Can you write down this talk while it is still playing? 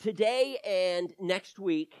Today and next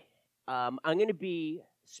week, I'm going to be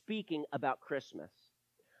speaking about Christmas.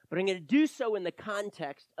 But I'm going to do so in the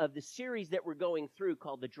context of the series that we're going through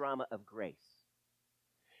called The Drama of Grace.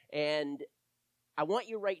 And I want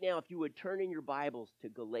you right now, if you would turn in your Bibles to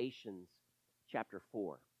Galatians chapter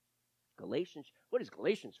 4. What does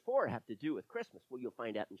Galatians 4 have to do with Christmas? Well, you'll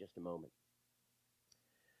find out in just a moment.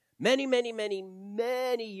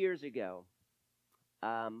 Many years ago,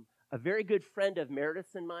 a very good friend of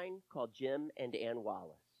Meredith's and mine called Jim and Ann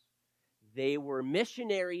Wallace. They were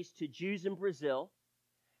missionaries to Jews in Brazil,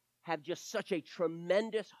 have just such a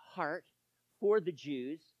tremendous heart for the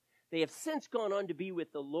Jews. They have since gone on to be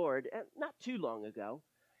with the Lord, not too long ago,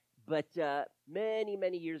 but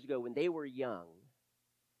many years ago when they were young,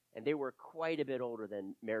 and they were quite a bit older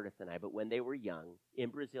than Meredith and I, but when they were young, in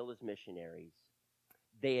Brazil as missionaries,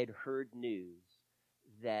 they had heard news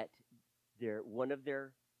that one of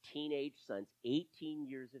their teenage sons, 18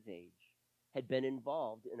 years of age, had been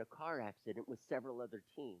involved in a car accident with several other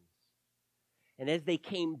teens. And as they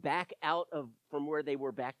came back from where they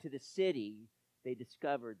were back to the city, they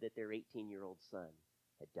discovered that their 18-year-old son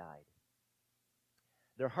had died.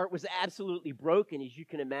 Their heart was absolutely broken, as you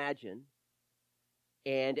can imagine.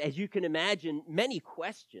 And as you can imagine, many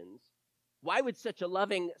questions. Why would such a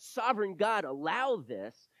loving, sovereign God allow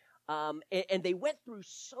this? And they went through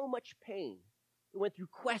so much pain. They went through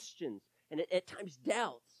questions and at times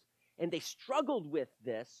doubts. And they struggled with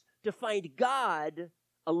this to find God,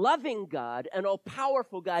 a loving God, an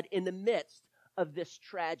all-powerful God in the midst of this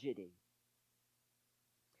tragedy.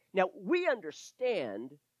 Now, we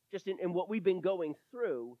understand, just in what we've been going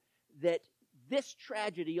through, that this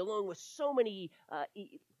tragedy, along with so many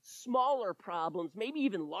smaller problems, maybe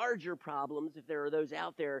even larger problems, if there are those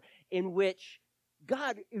out there, in which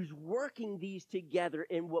God is working these together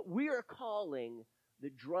in what we are calling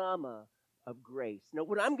the drama of grace. Now,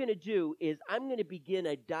 what I'm going to do is I'm going to begin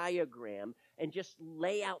a diagram and just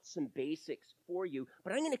lay out some basics for you,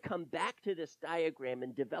 but I'm going to come back to this diagram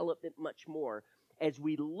and develop it much more as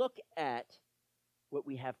we look at what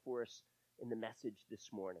we have for us in the message this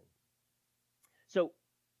morning. So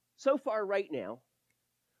far right now,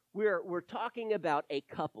 we're talking about a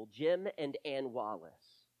couple, Jim and Ann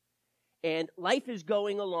Wallace. And life is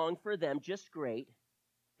going along for them just great.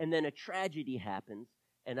 And then a tragedy happens,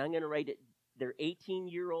 and I'm going to write it, their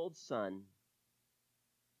 18-year-old son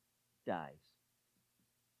dies.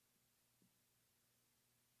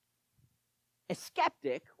 A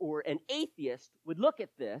skeptic or an atheist would look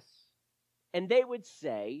at this, and they would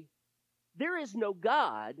say, there is no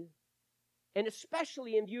God. And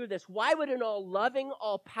especially in view of this, why would an all-loving,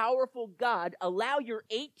 all-powerful God allow your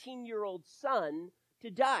 18-year-old son to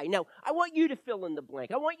die? Now, I want you to fill in the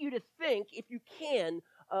blank. I want you to think, if you can,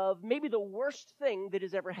 of maybe the worst thing that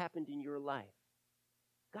has ever happened in your life.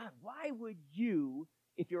 God, why would you,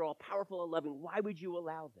 if you're all-powerful and loving, why would you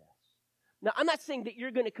allow this? Now, I'm not saying that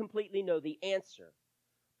you're going to completely know the answer,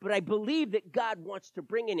 but I believe that God wants to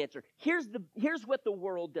bring an answer. Here's what the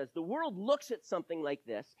world does. The world looks at something like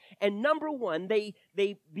this, and number one, they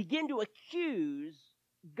begin to accuse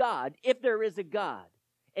God, if there is a God.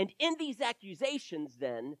 And in these accusations,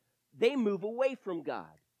 then, they move away from God.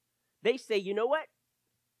 They say, you know what?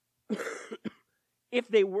 If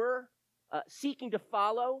they were seeking to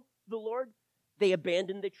follow the Lord, they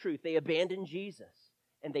abandoned the truth. They abandoned Jesus,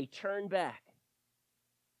 and they turn back.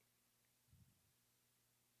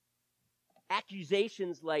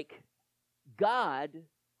 Accusations like God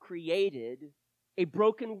created a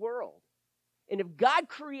broken world. And if God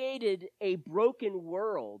created a broken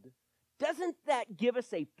world, doesn't that give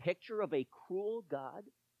us a picture of a cruel God?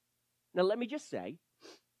 Now, let me just say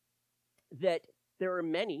that there are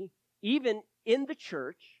many, even in the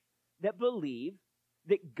church, that believe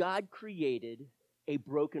that God created a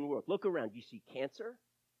broken world. Look around. You see cancer.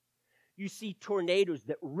 You see tornadoes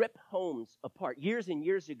that rip homes apart. Years and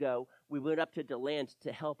years ago, we went up to DeLand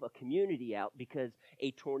to help a community out because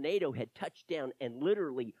a tornado had touched down and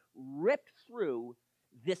literally ripped through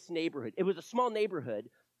this neighborhood. It was a small neighborhood,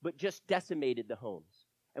 but just decimated the homes.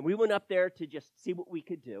 And we went up there to just see what we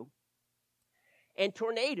could do. And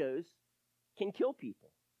tornadoes can kill people.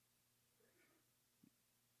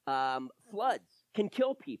 Floods can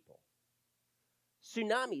kill people.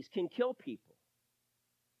 Tsunamis can kill people.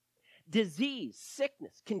 Disease,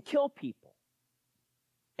 sickness can kill people.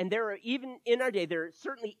 And there are, even in our day, there are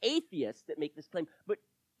certainly atheists that make this claim, but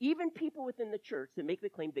even people within the church that make the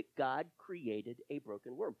claim that God created a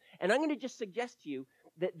broken world. And I'm going to just suggest to you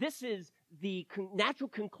that this is the natural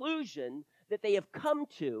conclusion that they have come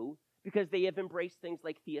to because they have embraced things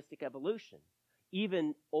like theistic evolution,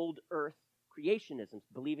 even old earth creationism,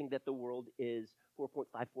 believing that the world is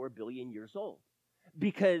 4.54 billion years old.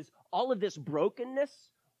 Because all of this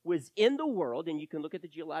brokenness was in the world, and you can look at the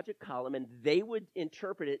geologic column, and they would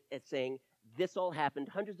interpret it as saying this all happened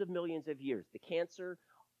hundreds of millions of years. The cancer,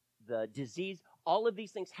 the disease, all of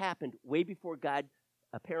these things happened way before God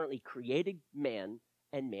apparently created man,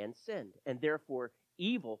 and man sinned. And therefore,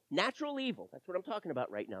 evil, natural evil, that's what I'm talking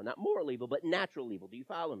about right now, not moral evil, but natural evil, do you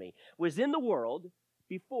follow me, was in the world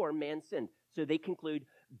before man sinned. So they conclude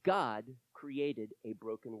God created a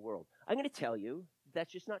broken world. I'm going to tell you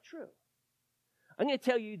that's just not true. I'm going to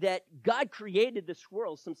tell you that God created this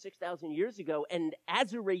world some 6,000 years ago, and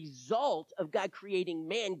as a result of God creating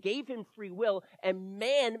man, gave him free will, and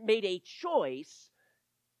man made a choice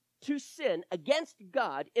to sin against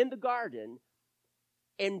God in the garden.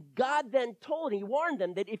 And God then told, and he warned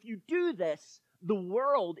them that if you do this, the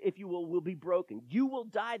world, if you will be broken. You will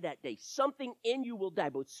die that day. Something in you will die,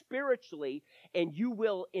 both spiritually, and you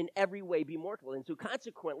will in every way be mortal. And so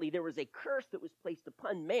consequently, there was a curse that was placed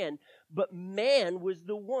upon man, but man was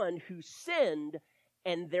the one who sinned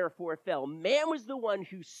and therefore fell. Man was the one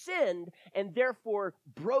who sinned and therefore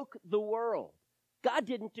broke the world. God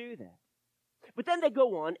didn't do that. But then they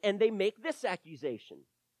go on and they make this accusation.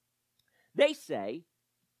 They say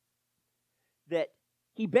that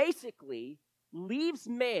he basically leaves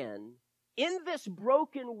man in this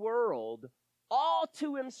broken world all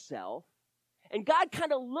to himself, and God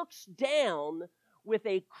kind of looks down with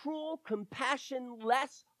a cruel,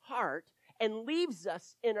 compassionless heart and leaves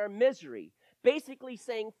us in our misery, basically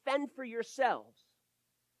saying, fend for yourselves.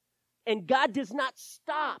 And God does not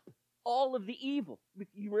stop all of the evil.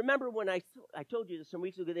 You remember when I told you this some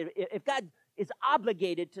weeks ago, that if God is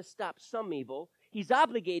obligated to stop some evil, he's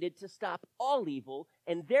obligated to stop all evil,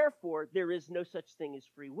 and therefore there is no such thing as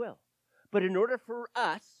free will. But in order for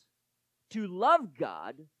us to love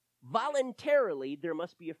God voluntarily, there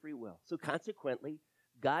must be a free will. So consequently,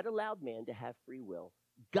 God allowed man to have free will.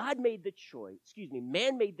 Man made the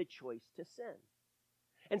choice to sin.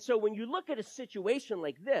 And so when you look at a situation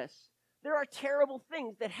like this, there are terrible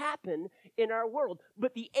things that happen in our world.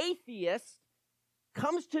 But the atheist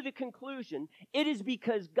comes to the conclusion it is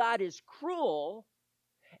because God is cruel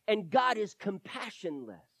and God is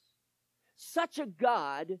compassionless. Such a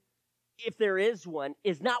God, if there is one,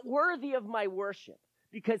 is not worthy of my worship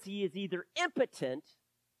because he is either impotent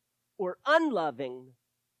or unloving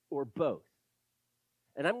or both.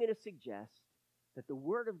 And I'm going to suggest that the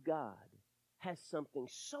Word of God has something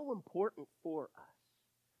so important for us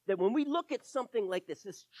that when we look at something like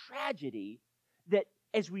this tragedy, that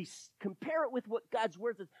as we compare it with what God's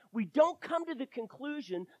Word says, we don't come to the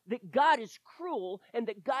conclusion that God is cruel and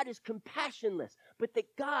that God is compassionless, but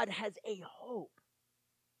that God has a hope.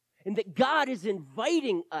 And that God is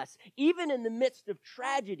inviting us, even in the midst of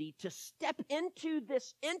tragedy, to step into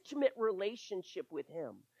this intimate relationship with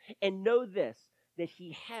him and know this, that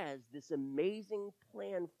he has this amazing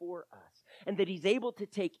plan for us, and that he's able to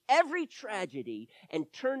take every tragedy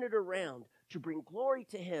and turn it around to bring glory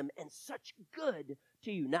to him and such good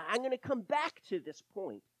to you. Now, I'm going to come back to this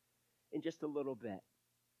point in just a little bit.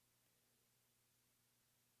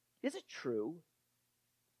 Is it true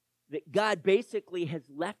that God basically has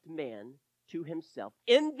left man to himself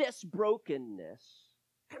in this brokenness,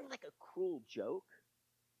 kind of like a cruel joke?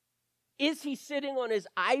 Is he sitting on his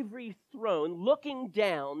ivory throne, looking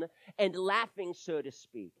down and laughing, so to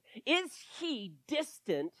speak? Is he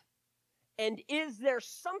distant, and is there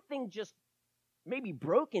something just maybe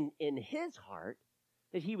broken in his heart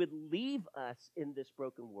that he would leave us in this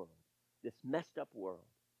broken world, this messed up world?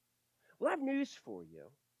 Well, I have news for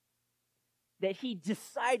you, that he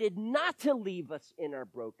decided not to leave us in our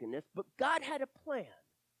brokenness, but God had a plan.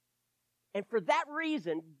 And for that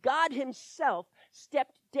reason, God himself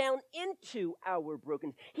stepped down into our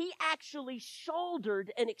brokenness. He actually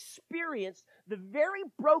shouldered and experienced the very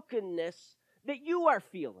brokenness that you are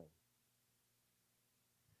feeling.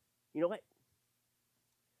 You know what?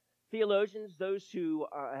 Theologians, those who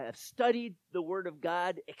have studied the Word of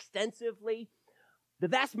God extensively, the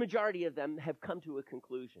vast majority of them have come to a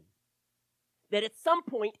conclusion that at some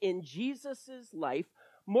point in Jesus' life,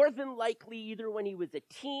 more than likely either when he was a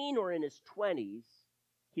teen or in his 20s,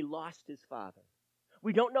 he lost his father.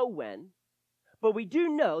 We don't know when, but we do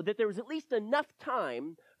know that there was at least enough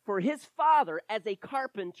time for his father as a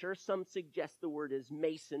carpenter, some suggest the word is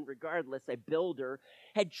mason, regardless, a builder,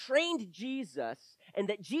 had trained Jesus, and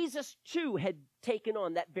that Jesus too had taken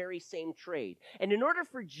on that very same trade. And in order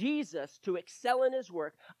for Jesus to excel in his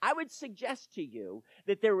work, I would suggest to you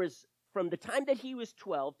that there was from the time that he was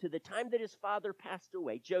 12 to the time that his father passed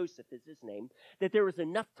away, Joseph is his name, that there was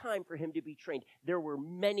enough time for him to be trained. There were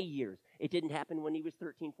many years. It didn't happen when he was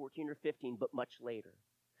 13, 14, or 15, but much later.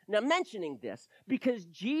 Now, I'm mentioning this because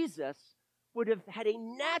Jesus would have had a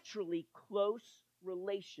naturally close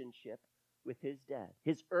relationship with his dad,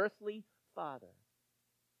 his earthly father.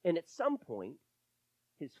 And at some point,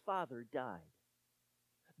 his father died.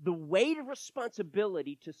 The weight of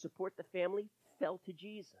responsibility to support the family fell to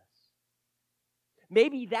Jesus.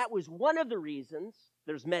 Maybe that was one of the reasons,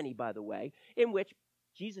 there's many, by the way, in which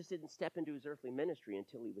Jesus didn't step into his earthly ministry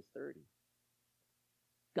until he was 30.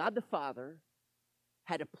 God the Father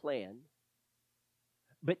had a plan,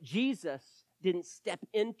 but Jesus didn't step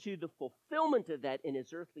into the fulfillment of that in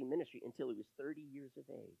his earthly ministry until he was 30 years of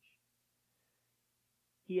age.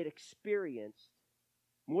 He had experienced,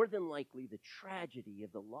 more than likely, the tragedy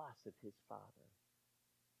of the loss of his father.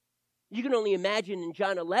 You can only imagine in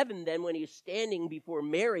John 11 then when he's standing before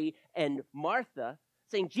Mary and Martha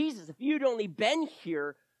saying, Jesus, if you'd only been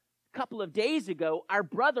here a couple of days ago, our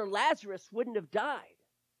brother Lazarus wouldn't have died.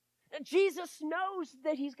 And Jesus knows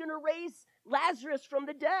that he's going to raise Lazarus from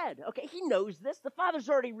the dead. Okay, he knows this. The Father's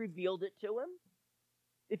already revealed it to him.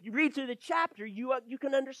 If you read through the chapter, you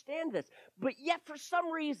can understand this. But yet, for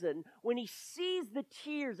some reason, when he sees the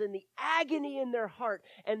tears and the agony in their heart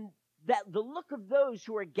and that the look of those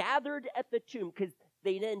who are gathered at the tomb, because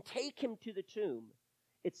they then take him to the tomb,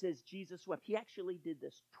 it says Jesus wept. He actually did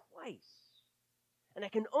this twice. And I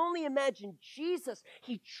can only imagine Jesus,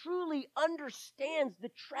 he truly understands the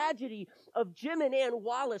tragedy of Jim and Ann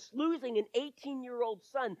Wallace losing an 18-year-old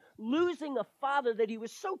son, losing a father that he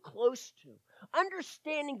was so close to,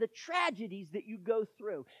 understanding the tragedies that you go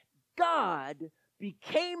through. God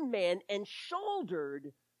became man and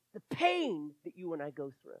shouldered the pain that you and I go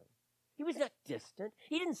through. He was not distant.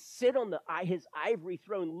 He didn't sit on his ivory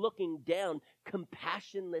throne looking down,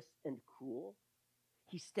 compassionless and cruel.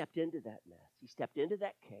 He stepped into that mess. He stepped into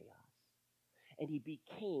that chaos. And he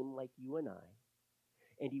became like you and I.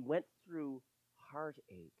 And he went through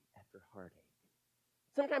heartache after heartache.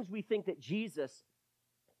 Sometimes we think that Jesus,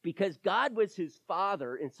 because God was his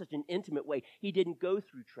father in such an intimate way, he didn't go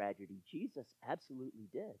through tragedy. Jesus absolutely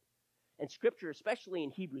did. And Scripture, especially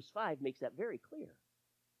in Hebrews 5, makes that very clear.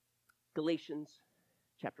 Galatians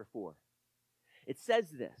chapter 4. It says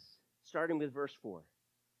this, starting with verse 4.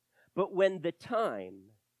 But when the time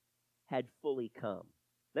had fully come,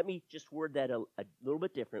 let me just word that a little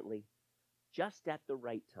bit differently, just at the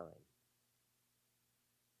right time.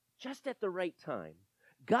 Just at the right time,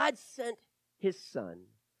 God sent his Son,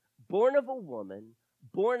 born of a woman,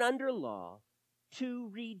 born under law, to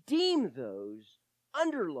redeem those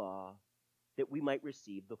under law that we might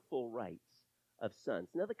receive the full rights of sons.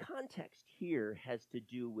 Now, the context here has to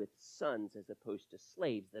do with sons as opposed to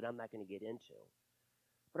slaves that I'm not going to get into.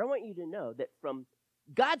 But I want you to know that from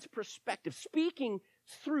God's perspective, speaking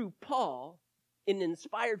through Paul in an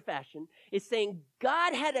inspired fashion, is saying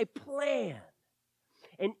God had a plan.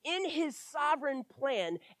 And in his sovereign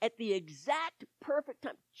plan, at the exact perfect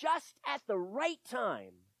time, just at the right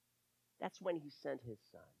time, that's when he sent his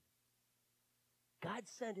Son. God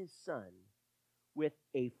sent his Son with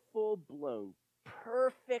a full-blown,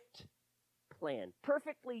 perfect plan,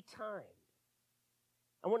 perfectly timed.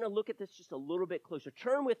 I want to look at this just a little bit closer.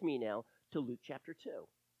 Turn with me now to Luke chapter 2.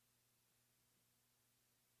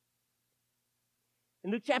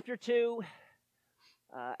 In Luke chapter 2,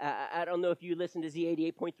 I don't know if you listen to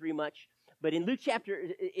Z88.3 much, but in Luke chapter,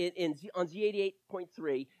 on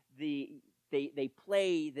Z88.3, they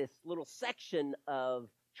play this little section of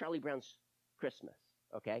Charlie Brown's Christmas,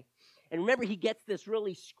 okay? And remember, he gets this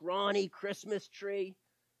really scrawny Christmas tree.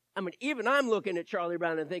 I mean, even I'm looking at Charlie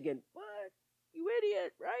Brown and thinking, what? You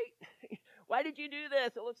idiot, right? Why did you do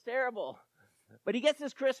this? It looks terrible. But he gets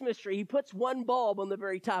this Christmas tree. He puts one bulb on the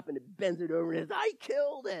very top and it bends it over and says, I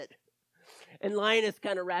killed it. And Linus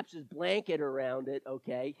kind of wraps his blanket around it,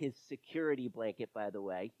 okay? His security blanket, by the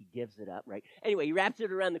way. He gives it up, right? Anyway, he wraps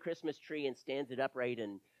it around the Christmas tree and stands it upright,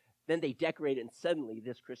 and then they decorate it, and suddenly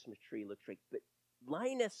this Christmas tree looks great. But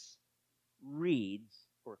Linus reads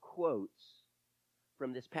or quotes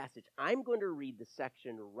from this passage. I'm going to read the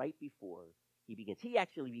section right before he begins. He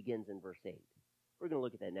actually begins in verse 8. We're going to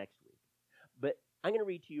look at that next week. But I'm going to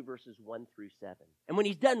read to you verses 1 through 7. And when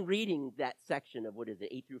he's done reading that section of,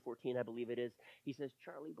 8 through 14, I believe it is, he says,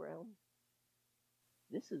 Charlie Brown,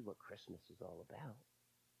 this is what Christmas is all about.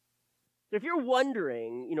 So if you're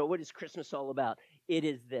wondering, what is Christmas all about? It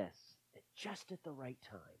is this, that just at the right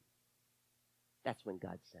time, that's when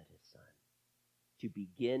God sent his Son to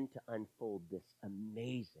begin to unfold this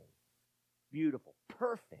amazing, beautiful,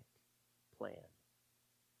 perfect plan.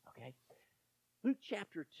 Okay? Luke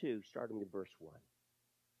chapter 2, starting with verse 1.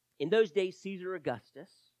 In those days, Caesar Augustus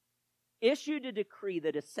issued a decree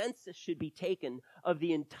that a census should be taken of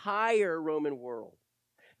the entire Roman world.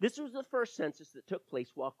 This was the first census that took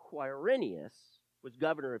place while Quirinius was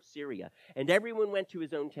governor of Syria, and everyone went to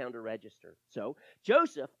his own town to register. So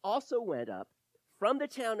Joseph also went up from the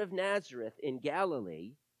town of Nazareth in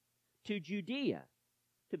Galilee to Judea,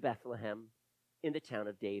 to Bethlehem in the town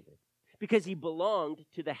of David, because he belonged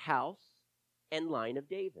to the house and line of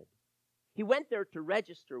David. He went there to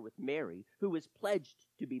register with Mary, who was pledged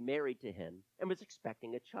to be married to him and was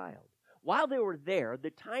expecting a child. While they were there,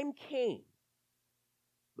 the time came,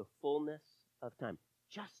 the fullness of time,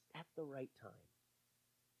 just at the right time.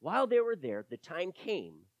 While they were there, the time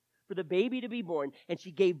came for the baby to be born, and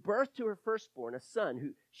she gave birth to her firstborn, a son,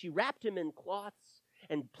 who she wrapped him in cloths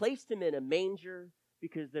and placed him in a manger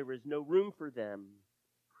because there was no room for them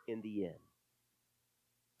in the inn.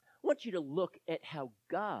 I want you to look at how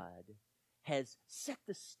God has set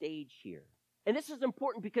the stage here. And this is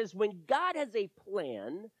important because when God has a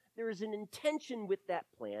plan, there is an intention with that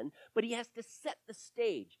plan, but he has to set the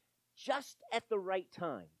stage just at the right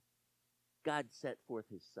time. God sent forth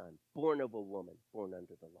his son, born of a woman, born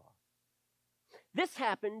under the law. This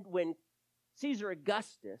happened when Caesar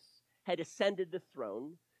Augustus had ascended the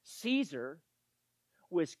throne. Caesar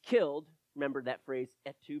was killed. Remember that phrase,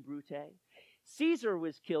 et tu, Brute? Caesar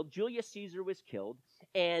was killed, Julius Caesar was killed,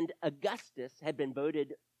 and Augustus had been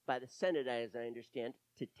voted by the Senate, as I understand,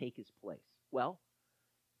 to take his place. Well,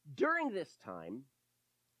 during this time,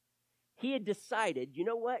 he had decided, you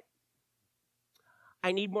know what?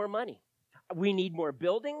 I need more money. We need more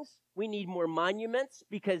buildings. We need more monuments,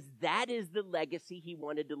 because that is the legacy he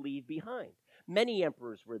wanted to leave behind. Many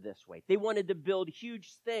emperors were this way. They wanted to build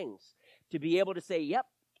huge things to be able to say, yep,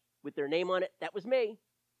 with their name on it, that was me.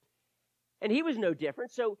 And he was no different.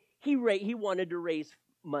 So he wanted to raise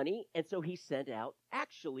money, and so he sent out,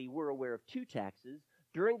 actually, we're aware of 2 taxes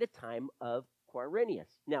during the time of Quirinius.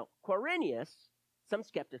 Now, Quirinius, some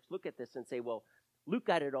skeptics look at this and say, well, Luke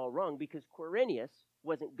got it all wrong because Quirinius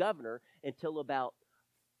wasn't governor until about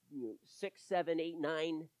 6, 7, 8,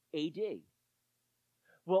 9 AD.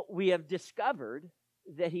 Well, we have discovered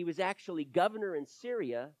that he was actually governor in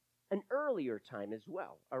Syria an earlier time as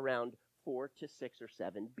well, around 4 to 6 or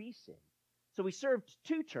 7 BC. So he served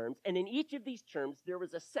 2 terms, and in each of these terms there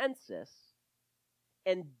was a census.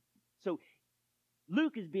 And so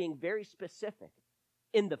Luke is being very specific.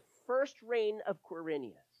 In the first reign of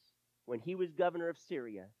Quirinius, when he was governor of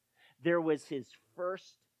Syria, there was his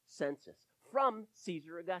first census from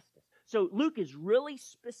Caesar Augustus. So Luke is really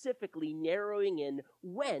specifically narrowing in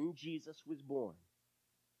when Jesus was born.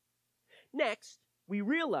 Next, we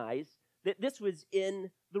realize that this was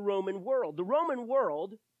in the Roman world. The Roman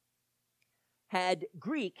world had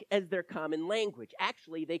Greek as their common language.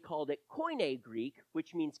 Actually, they called it Koine Greek,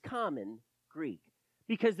 which means common Greek,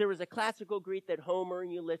 because there was a classical Greek that Homer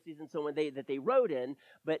and Ulysses and so on that they wrote in,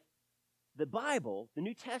 but the Bible, the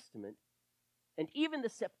New Testament, and even the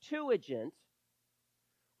Septuagint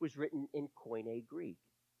was written in Koine Greek.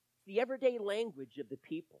 It's the everyday language of the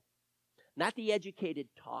people, not the educated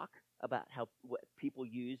talk about what people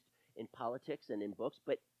used in politics and in books,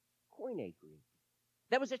 but Koine Greek.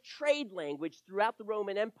 That was a trade language throughout the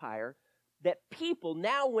Roman Empire that people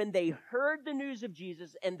now, when they heard the news of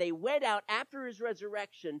Jesus and they went out after his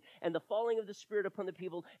resurrection and the falling of the Spirit upon the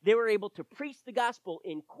people, they were able to preach the gospel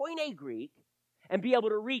in Koine Greek and be able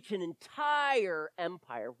to reach an entire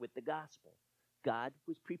empire with the gospel. God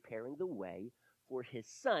was preparing the way for his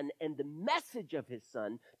son and the message of his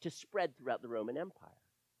son to spread throughout the Roman Empire.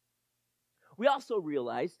 We also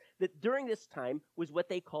realize that during this time was what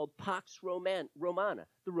they called Pax Romana,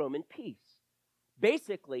 the Roman peace.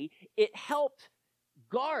 Basically, it helped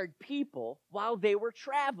guard people while they were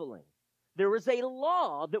traveling. There was a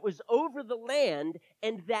law that was over the land,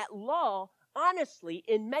 and that law, honestly,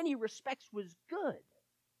 in many respects was good.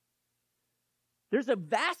 There's a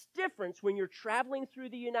vast difference when you're traveling through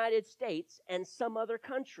the United States and some other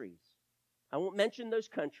countries. I won't mention those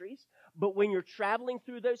countries, but when you're traveling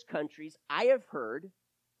through those countries, I have heard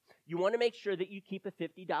you want to make sure that you keep a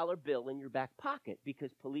 $50 bill in your back pocket,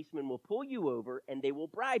 because policemen will pull you over and they will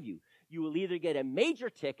bribe you. You will either get a major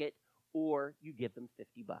ticket or you give them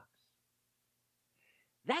 $50.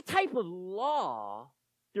 That type of law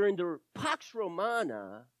during the Pax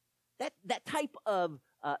Romana, that type of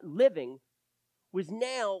living was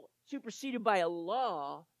now superseded by a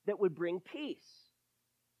law that would bring peace.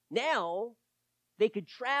 Now, they could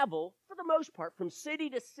travel, for the most part, from city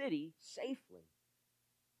to city safely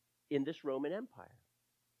in this Roman Empire.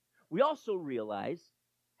 We also realize,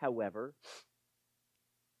 however,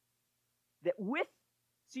 that with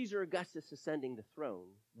Caesar Augustus ascending the throne,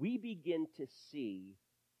 we begin to see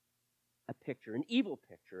a picture, an evil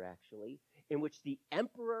picture actually, in which the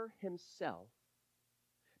emperor himself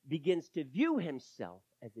begins to view himself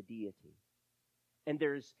as a deity. And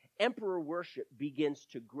there's emperor worship begins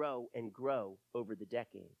to grow and grow over the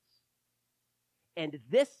decades. And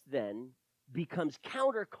this then becomes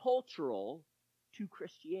countercultural to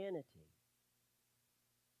Christianity.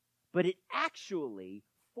 But it actually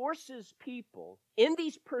forces people in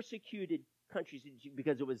these persecuted countries,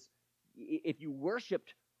 because it was, if you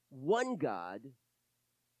worshiped one god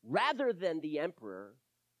rather than the emperor,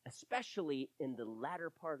 especially in the latter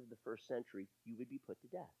part of the first century, you would be put to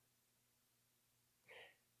death.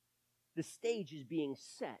 The stage is being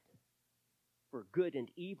set for good and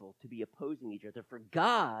evil to be opposing each other, for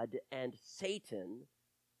God and Satan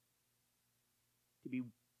to be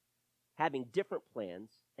having different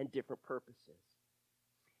plans and different purposes.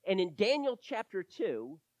 And in Daniel chapter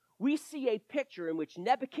 2, we see a picture in which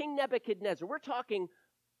King Nebuchadnezzar, we're talking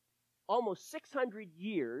almost 600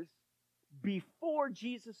 years before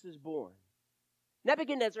Jesus is born.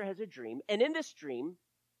 Nebuchadnezzar has a dream, and in this dream,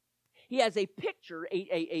 he has a picture,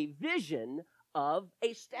 a vision of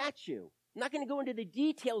a statue. I'm not going to go into the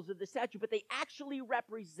details of the statue, but they actually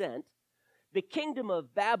represent the kingdom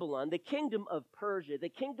of Babylon, the kingdom of Persia, the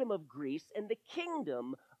kingdom of Greece, and the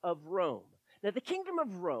kingdom of Rome. Now, the kingdom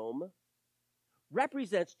of Rome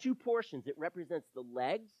represents two portions. It represents the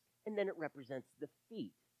legs, and then it represents the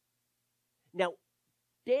feet. Now,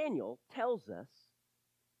 Daniel tells us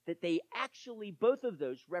that they actually, both of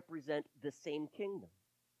those represent the same kingdom.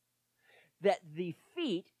 That the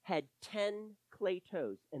feet had 10 clay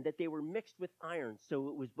toes, and that they were mixed with iron, so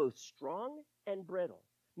it was both strong and brittle.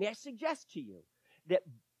 May I suggest to you that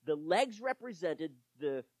the legs represented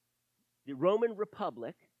the Roman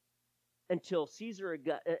Republic until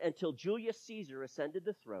Julius Caesar ascended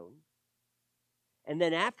the throne, and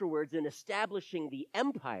then afterwards in establishing the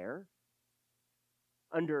empire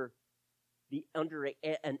under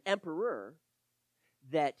an emperor,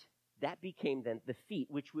 that became then the feet,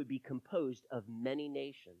 which would be composed of many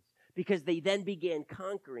nations, because they then began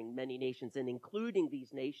conquering many nations and including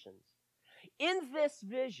these nations. In this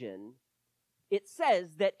vision, it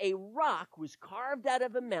says that a rock was carved out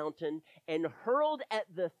of a mountain and hurled at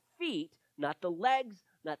the feet, not the legs,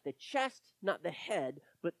 not the chest, not the head,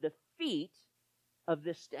 but the feet of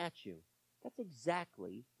this statue. That's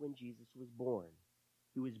exactly when Jesus was born.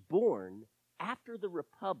 He was born after the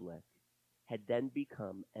Republic had then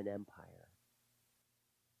become an empire.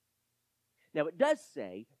 Now, it does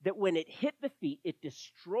say that when it hit the feet, it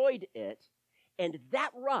destroyed it, and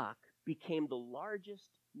that rock became the largest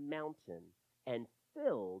mountain and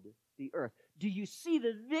filled the earth. Do you see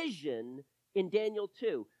the vision in Daniel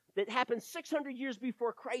 2 that happened 600 years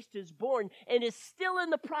before Christ is born and is still in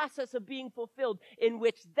the process of being fulfilled, in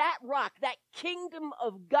which that rock, that kingdom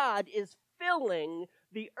of God, is filling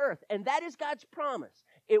the earth? And that is God's promise.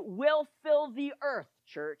 It will fill the earth,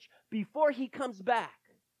 church, before he comes back.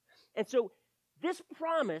 And so this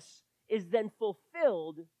promise is then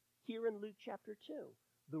fulfilled here in Luke chapter 2.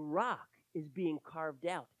 The rock is being carved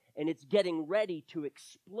out, and it's getting ready to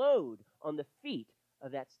explode on the feet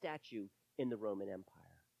of that statue in the Roman Empire.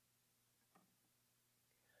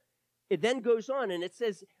 It then goes on, and it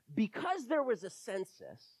says, because there was a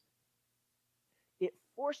census, it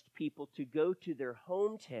forced people to go to their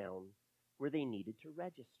hometown where they needed to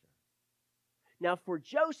register. Now, for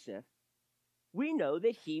Joseph, we know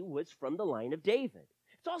that he was from the line of David.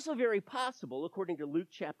 It's also very possible, according to Luke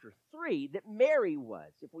chapter 3, that Mary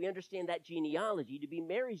was, if we understand that genealogy, to be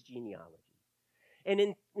Mary's genealogy. And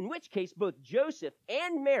in which case, both Joseph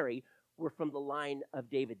and Mary were from the line of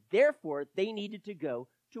David. Therefore, they needed to go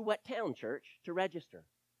to what town, church, to register?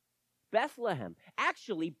 Bethlehem.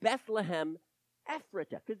 Actually, Bethlehem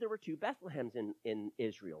Ephratah, because there were two Bethlehems in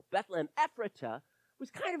Israel. Bethlehem Ephratah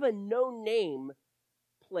was kind of a no-name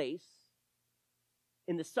place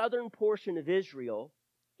in the southern portion of Israel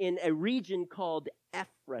in a region called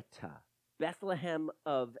Ephratah, Bethlehem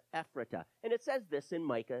of Ephratah. And it says this in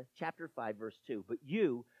Micah chapter 5, verse 2. But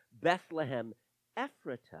you, Bethlehem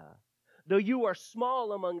Ephratah, though you are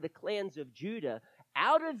small among the clans of Judah,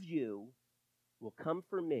 out of you will come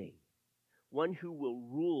for me one who will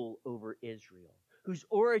rule over Israel, whose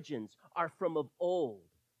origins are from of old,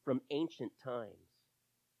 from ancient times.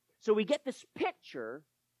 So we get this picture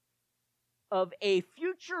of a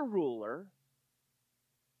future ruler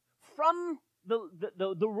from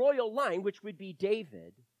the royal line, which would be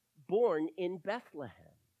David, born in Bethlehem.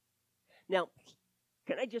 Now,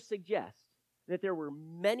 can I just suggest that there were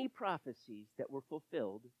many prophecies that were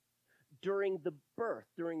fulfilled during the birth,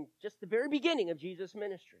 during just the very beginning of Jesus'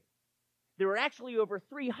 ministry. There were actually over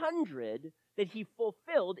 300 that he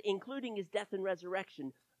fulfilled, including his death and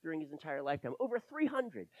resurrection during his entire lifetime. Over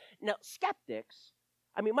 300. Now, skeptics,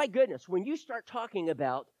 I mean, my goodness, when you start talking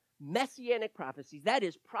about messianic prophecies, that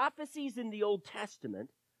is, prophecies in the Old Testament,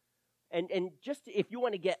 and just if you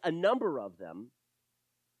want to get a number of them,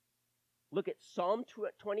 look at Psalm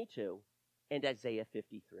 22 and Isaiah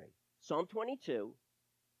 53. Psalm 22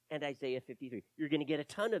 and Isaiah 53. You're going to get a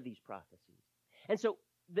ton of these prophecies. And so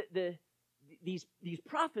these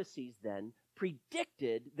prophecies then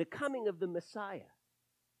predicted the coming of the Messiah.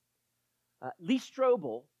 Lee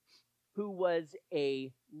Strobel, who was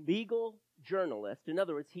a legal journalist, in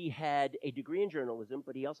other words, he had a degree in journalism,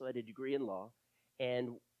 but he also had a degree in law, and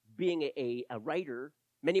being a writer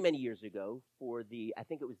many, many years ago for I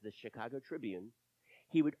think it was the Chicago Tribune,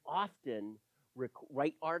 he would often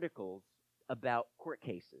write articles about court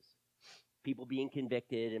cases, people being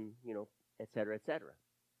convicted and, et cetera, et cetera.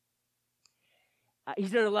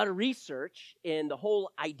 He's done a lot of research in the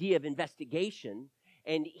whole idea of investigation,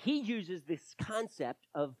 and he uses this concept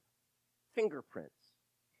of fingerprints.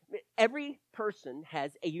 Every person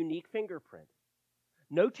has a unique fingerprint.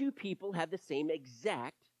 No two people have the same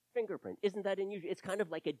exact fingerprint. Isn't that unusual? It's kind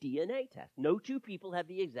of like a DNA test. No two people have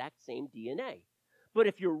the exact same DNA. But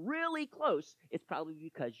if you're really close, it's probably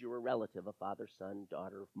because you're a relative, a father, son,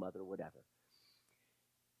 daughter, mother, whatever.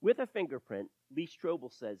 With a fingerprint, Lee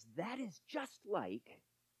Strobel says, that is just like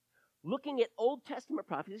looking at Old Testament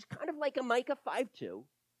prophecies, kind of like a Micah 5:2.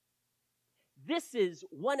 This is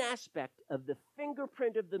one aspect of the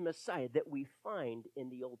fingerprint of the Messiah that we find in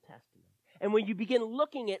the Old Testament. And when you begin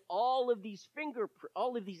looking at all of these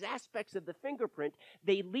aspects of the fingerprint,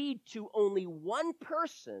 they lead to only one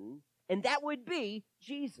person, and that would be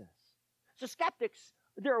Jesus. So skeptics,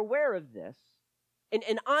 they're aware of this.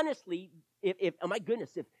 And honestly, if oh my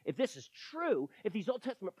goodness, if this is true, if these Old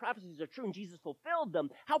Testament prophecies are true and Jesus fulfilled them,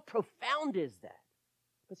 how profound is that?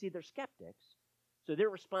 But see, they're skeptics. So their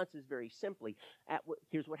response is very simply,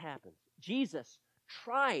 here's what happens. Jesus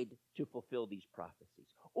tried to fulfill these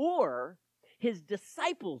prophecies, or his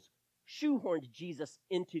disciples shoehorned Jesus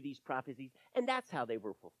into these prophecies, and that's how they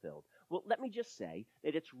were fulfilled. Well, let me just say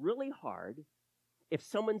that it's really hard, if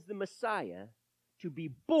someone's the Messiah, to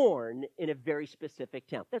be born in a very specific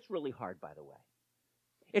town. That's really hard, by the way.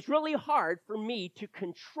 It's really hard for me to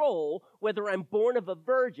control whether I'm born of a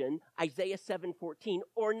virgin, Isaiah 7:14,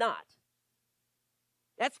 or not.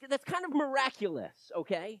 That's kind of miraculous,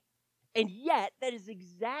 okay? And yet, that is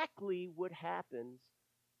exactly what happens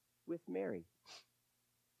with Mary.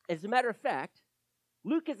 As a matter of fact,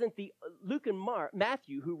 Luke and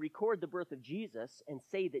Matthew, who record the birth of Jesus and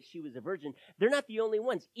say that she was a virgin, they're not the only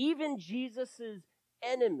ones. Even Jesus'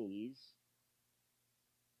 enemies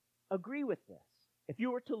agree with this. If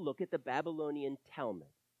you were to look at the Babylonian Talmud,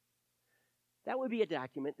 that would be a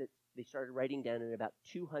document that they started writing down in about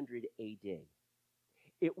 200 AD.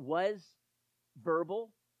 It was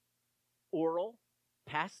verbal, oral,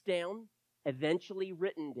 passed down, eventually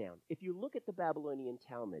written down. If you look at the Babylonian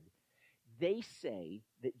Talmud, they say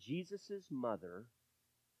that Jesus' mother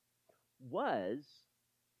was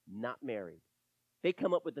not married. They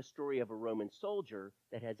come up with the story of a Roman soldier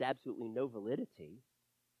that has absolutely no validity,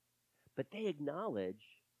 but they acknowledge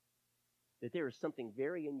that there is something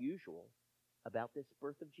very unusual about this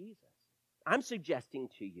birth of Jesus. I'm suggesting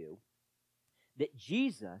to you that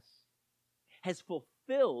Jesus has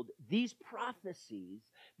fulfilled these prophecies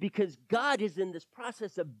because God is in this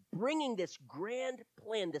process of bringing this grand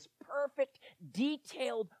plan, this perfect,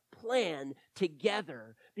 detailed plan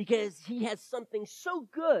together, because he has something so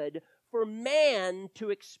good for man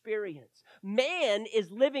to experience. Man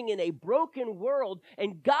is living in a broken world,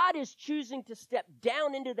 and God is choosing to step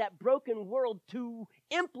down into that broken world to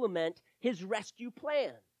implement his rescue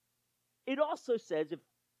plan. It also says, if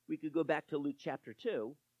we could go back to Luke chapter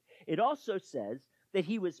 2, it also says that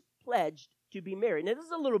he was pledged to be married. Now, this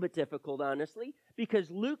is a little bit difficult, honestly,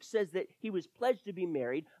 because Luke says that he was pledged to be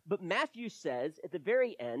married, but Matthew says at the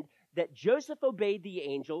very end that Joseph obeyed the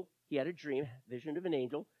angel. He had a dream, vision of an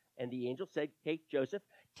angel, and the angel said, hey, Joseph,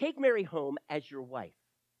 take Mary home as your wife.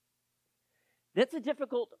 That's a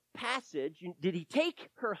difficult passage. Did he take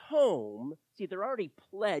her home? See, they're already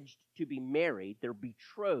pledged to be married. They're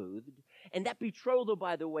betrothed. And that betrothal,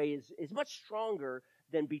 by the way, is much stronger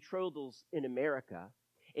than betrothals in America.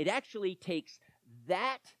 It actually takes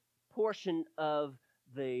that portion of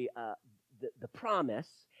the promise,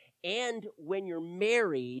 and when you're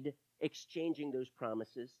married, exchanging those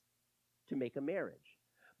promises to make a marriage.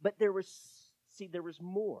 But there was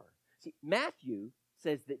more. See, Matthew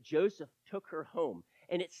says that Joseph took her home.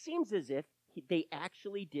 And it seems as if they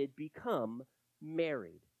actually did become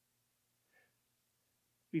married.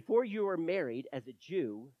 Before you are married as a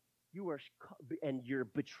Jew, and you're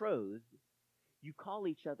betrothed, you call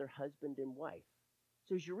each other husband and wife.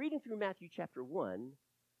 So as you're reading through Matthew chapter 1,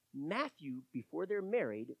 Matthew, before they're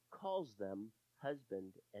married, calls them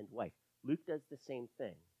husband and wife. Luke does the same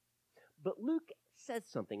thing. But Luke says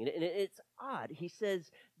something, and it's odd. He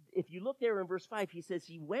says, if you look there in verse 5, he says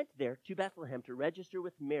he went there to Bethlehem to register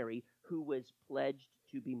with Mary, who was pledged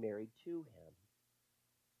to be married to him.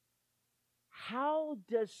 How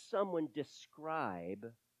does someone describe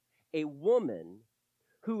a woman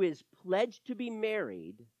who is pledged to be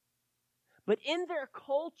married, but in their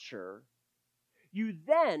culture, you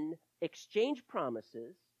then exchange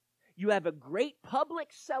promises, you have a great public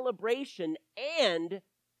celebration, and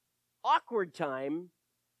awkward time,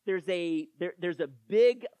 there's a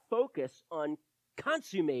big focus on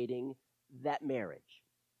consummating that marriage.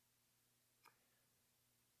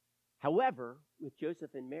 However, with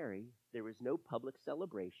Joseph and Mary, there was no public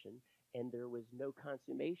celebration and there was no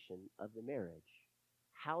consummation of the marriage.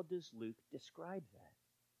 How does Luke describe that?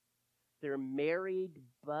 They're married,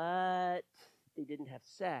 but they didn't have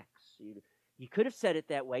sex. He could have said it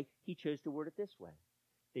that way. He chose to word it this way.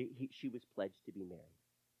 She was pledged to be married.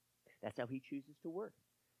 That's how he chooses to word it.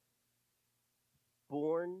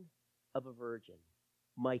 Born of a virgin.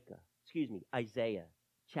 Isaiah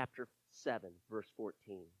chapter 7, verse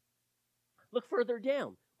 14. Look further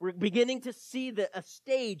down. We're beginning to see a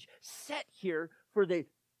stage set here for the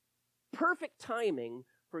perfect timing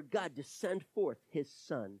for God to send forth his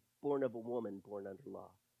son, born of a woman, born under law.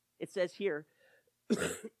 It says here,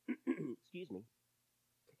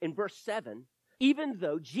 in verse 7, even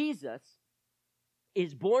though Jesus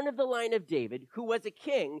is born of the line of David, who was a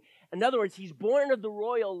king, in other words, he's born of the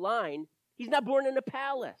royal line, he's not born in a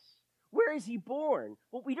palace. Where is he born?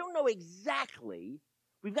 Well, we don't know exactly.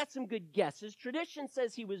 We've got some good guesses. Tradition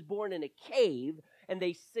says he was born in a cave, and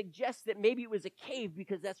they suggest that maybe it was a cave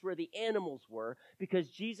because that's where the animals were,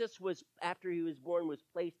 because Jesus was, after he was born, was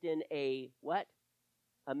placed in a what?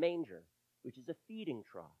 A manger, which is a feeding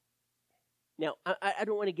trough. Now, I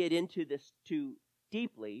don't want to get into this too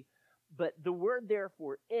deeply, but the word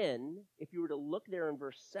therefore in, if you were to look there in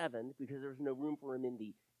verse 7, because there's no room for him in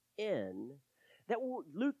the inn,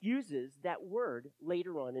 Luke uses that word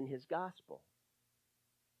later on in his gospel.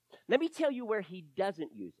 Let me tell you where he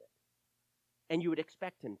doesn't use it, and you would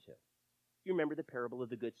expect him to. You remember the parable of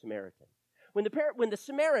the Good Samaritan. When the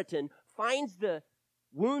Samaritan finds the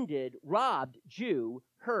wounded, robbed Jew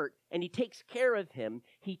hurt, and he takes care of him,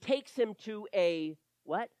 he takes him to a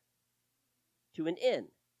what? To an inn.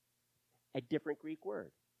 A different Greek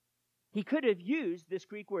word. He could have used this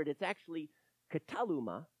Greek word. It's actually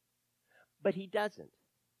kataluma, but he doesn't.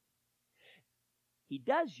 He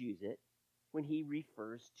does use it when he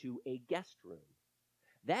refers to a guest room.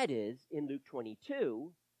 That is, in Luke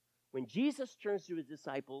 22, when Jesus turns to his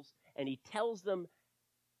disciples and he tells them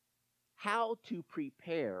how to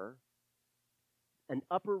prepare an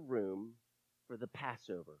upper room for the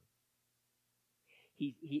Passover.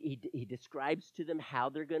 He describes to them how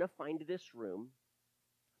they're going to find this room,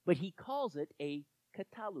 but he calls it a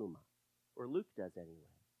kataluma, or Luke does anyway.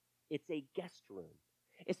 It's a guest room.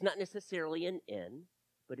 It's not necessarily an inn,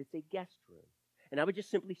 but it's a guest room. And I would just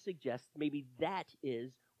simply suggest maybe that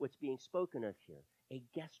is what's being spoken of here, a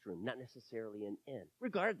guest room, not necessarily an inn.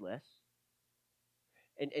 Regardless,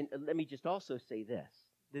 and let me just also say this,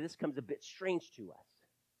 that this comes a bit strange to us.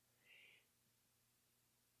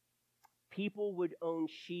 People would own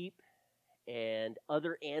sheep and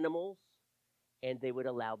other animals, and they would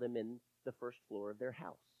allow them in the first floor of their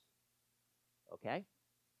house. Okay?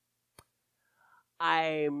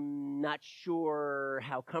 I'm not sure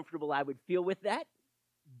how comfortable I would feel with that,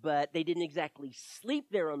 but they didn't exactly sleep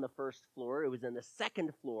there on the first floor. It was on the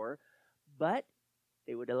second floor, but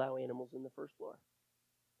they would allow animals in the first floor.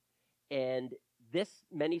 And this,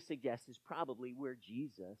 many suggest, is probably where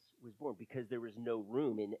Jesus was born, because there was no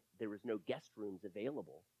room and there was no guest rooms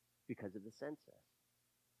available because of the census.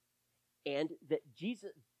 And that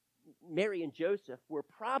Mary and Joseph were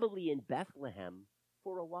probably in Bethlehem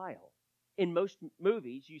for a while. In most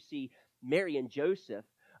movies, you see Mary and Joseph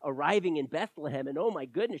arriving in Bethlehem, and oh my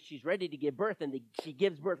goodness, she's ready to give birth, and she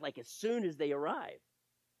gives birth like as soon as they arrive.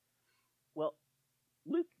 Well,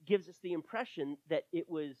 Luke gives us the impression that it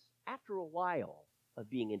was after a while of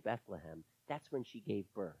being in Bethlehem, that's when she gave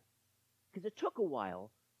birth. Because it took a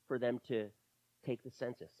while for them to take the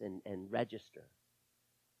census and register.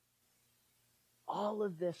 All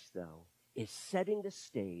of this, though, is setting the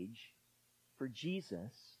stage for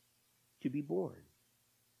Jesus to be born.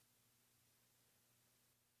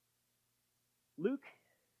 Luke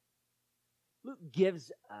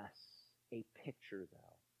gives us a picture,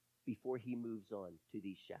 though, before he moves on to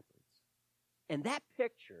these shepherds. And that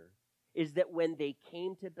picture is that when they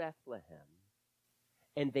came to Bethlehem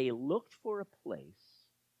and they looked for a place,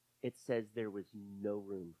 it says there was no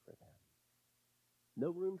room for them. No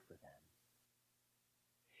room for them.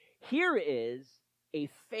 Here is a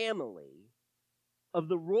family of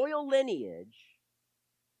the royal lineage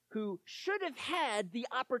who should have had the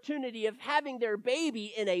opportunity of having their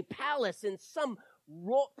baby in a palace in some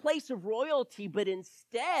place of royalty, but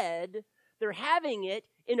instead they're having it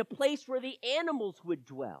in a place where the animals would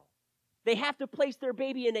dwell. They have to place their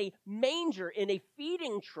baby in a manger, in a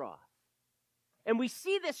feeding trough. And we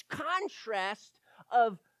see this contrast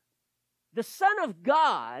of the Son of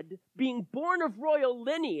God being born of royal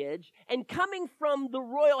lineage and coming from the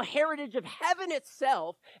royal heritage of heaven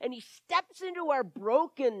itself, and he steps into our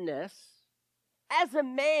brokenness as a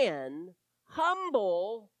man,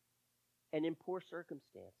 humble and in poor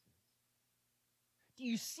circumstances. Do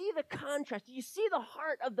you see the contrast? Do you see the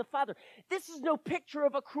heart of the Father? This is no picture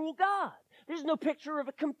of a cruel God. There's no picture of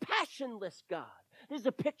a compassionless God. There's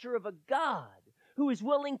a picture of a God who is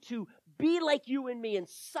willing to be like you and me and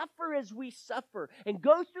suffer as we suffer and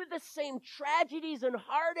go through the same tragedies and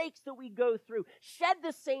heartaches that we go through, shed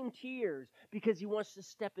the same tears, because he wants to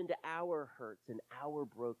step into our hurts and our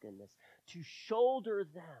brokenness, to shoulder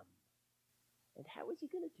them. And how is he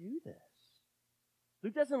going to do this?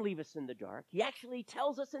 Luke doesn't leave us in the dark. He actually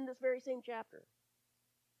tells us in this very same chapter.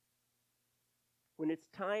 When it's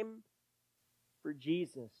time for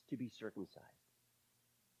Jesus to be circumcised,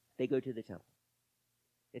 they go to the temple.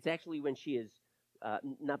 It's actually when she is,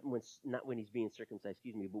 not when he's being circumcised,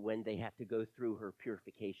 but when they have to go through her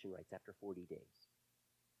purification rites after 40 days.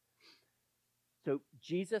 So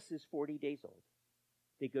Jesus is 40 days old.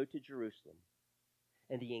 They go to Jerusalem,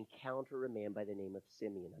 and they encounter a man by the name of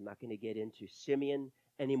Simeon. I'm not going to get into Simeon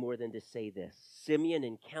any more than to say this. Simeon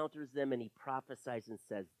encounters them, and he prophesies and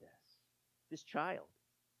says this. This child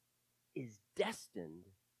is destined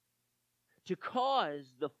to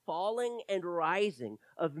cause the falling and rising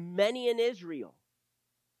of many in Israel.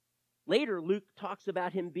 Later, Luke talks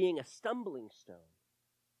about him being a stumbling stone.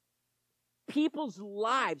 People's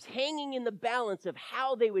lives hanging in the balance of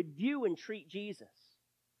how they would view and treat Jesus.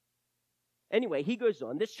 Anyway, he goes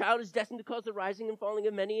on. This child is destined to cause the rising and falling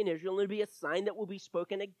of many in Israel, and will be a sign that will be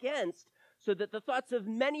spoken against, so that the thoughts of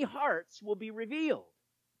many hearts will be revealed.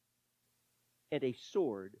 And a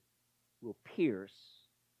sword will pierce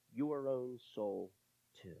your own soul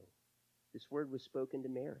too. This word was spoken to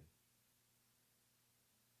Mary.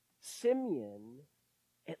 Simeon,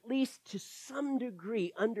 at least to some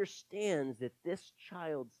degree, understands that this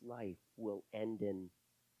child's life will end in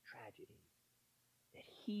tragedy, that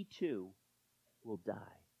he too will die.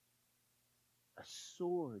 A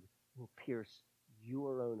sword will pierce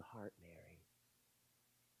your own heart, Mary.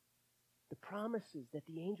 The promises that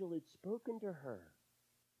the angel had spoken to her.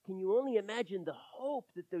 Can you only imagine the hope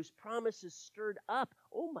that those promises stirred up?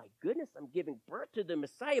 Oh my goodness, I'm giving birth to the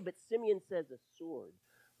Messiah. But Simeon says a sword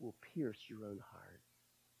will pierce your own heart.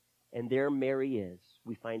 And there Mary is,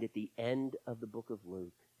 we find at the end of the book of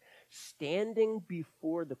Luke, standing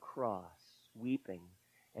before the cross, weeping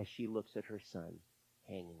as she looks at her son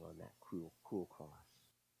hanging on that cruel cross.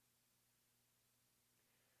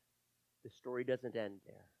 The story doesn't end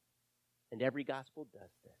there. And every gospel does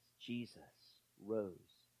this. Jesus rose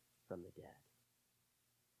from the dead.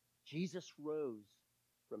 Jesus rose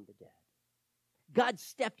from the dead. God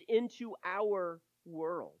stepped into our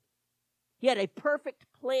world. He had a perfect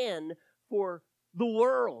plan for the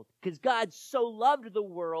world, because God so loved the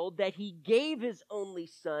world that he gave his only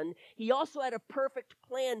son. He also had a perfect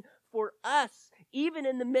plan for us, even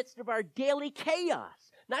in the midst of our daily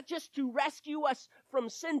chaos, not just to rescue us from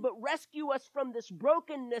sin, but rescue us from this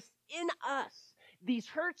brokenness in us, these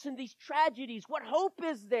hurts and these tragedies. What hope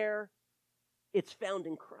is there? It's found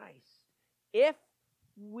in Christ. If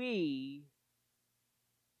we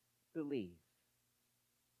believe.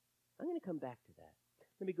 I'm going to come back to that.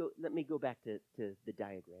 Let me go back to the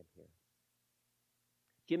diagram here.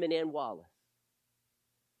 Jim and Ann Wallace.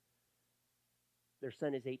 Their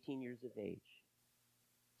son is 18 years of age,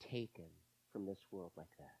 taken from this world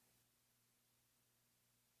like that.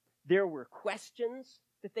 There were questions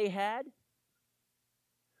that they had.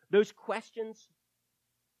 Those questions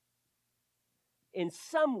in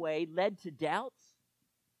some way led to doubts.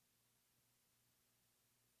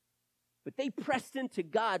 But they pressed into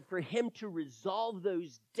God for him to resolve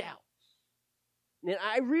those doubts. And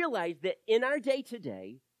I realize that in our day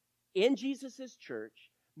today, in Jesus'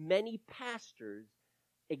 church, many pastors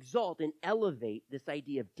exalt and elevate this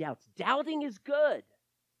idea of doubts. Doubting is good.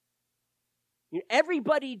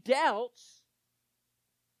 Everybody doubts,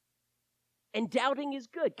 and doubting is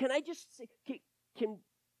good. Can I just say, can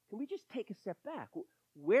we just take a step back?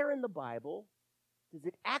 Where in the Bible does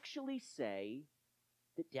it actually say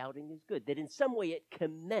that doubting is good? That in some way it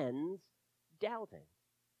commends doubting?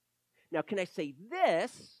 Now, can I say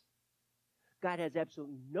this? God has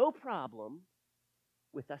absolutely no problem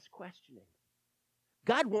with us questioning.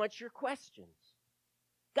 God wants your questions.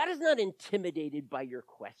 God is not intimidated by your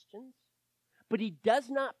questions, but he does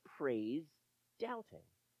not praise doubting.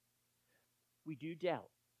 We do doubt.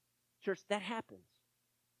 Church, that happens.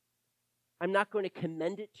 I'm not going to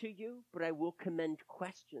commend it to you, but I will commend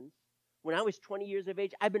questions. When I was 20 years of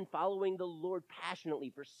age, I've been following the Lord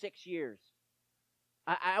passionately for 6 years.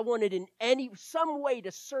 I wanted in some way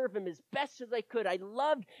to serve him as best as I could. I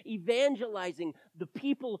loved evangelizing the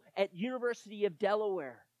people at University of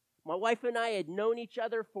Delaware. My wife and I had known each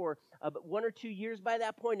other for 1 or 2 years by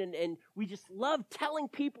that point, and we just loved telling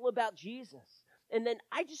people about Jesus. And then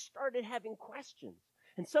I just started having questions.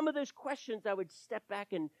 And some of those questions I would step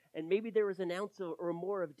back and maybe there was an ounce or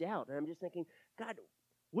more of doubt. And I'm just thinking, God,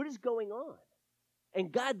 what is going on?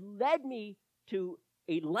 And God led me to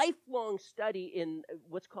a lifelong study in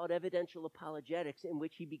what's called evidential apologetics, in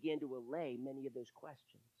which he began to allay many of those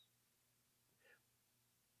questions.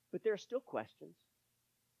 But there are still questions.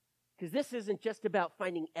 Because this isn't just about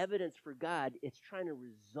finding evidence for God, it's trying to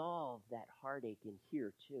resolve that heartache in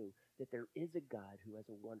here too, that there is a God who has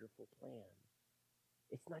a wonderful plan.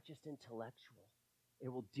 It's not just intellectual. It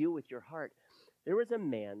will deal with your heart. There was a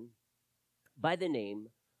man by the name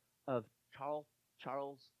of Charles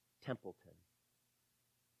Templeton.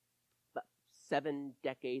 About 7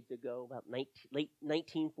 decades ago, about late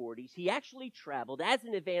 1940s, he actually traveled as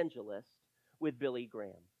an evangelist with Billy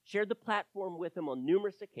Graham. Shared the platform with him on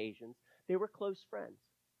numerous occasions. They were close friends.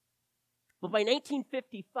 But by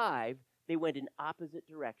 1955, they went in opposite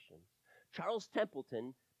directions. Charles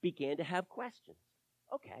Templeton began to have questions.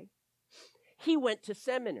 Okay. He went to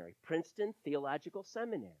seminary, Princeton Theological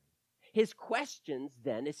Seminary. His questions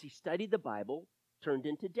then, as he studied the Bible, turned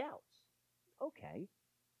into doubts. Okay.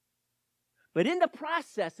 But in the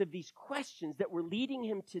process of these questions that were leading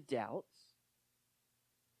him to doubts,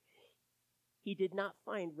 he did not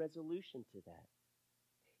find resolution to that.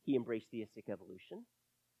 He embraced theistic evolution.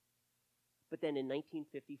 But then in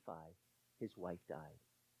 1955, his wife died,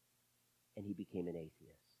 and he became an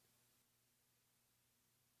atheist.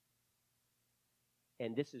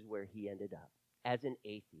 And this is where he ended up, as an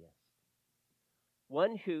atheist.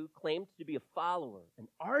 One who claimed to be a follower, an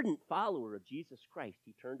ardent follower of Jesus Christ.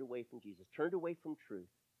 He turned away from Jesus, turned away from truth.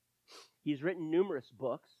 He's written numerous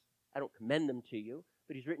books. I don't commend them to you,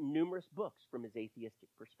 but he's written numerous books from his atheistic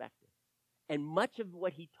perspective. And much of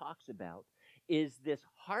what he talks about is this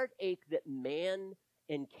heartache that man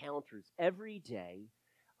encounters every day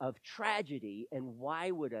of tragedy, and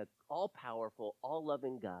why would an all-powerful,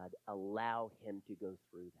 all-loving God allow him to go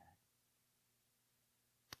through that?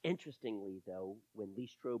 Interestingly, though, when Lee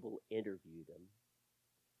Strobel interviewed him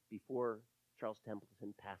before Charles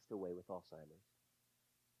Templeton passed away with Alzheimer's,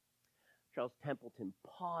 Charles Templeton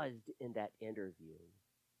paused in that interview,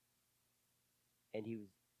 and he was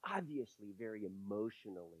obviously very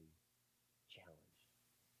emotionally challenged.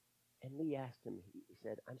 And Lee asked him, he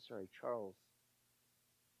said, "I'm sorry, Charles,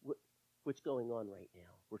 what's going on right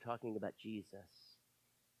now? We're talking about Jesus,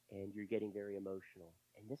 and you're getting very emotional."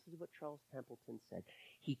 And this is what Charles Templeton said.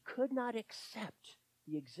 He could not accept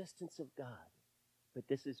the existence of God, but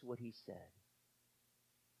this is what he said: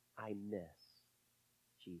 "I miss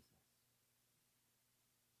Jesus."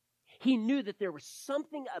 He knew that there was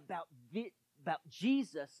something about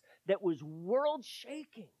Jesus that was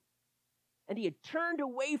world-shaking. And he had turned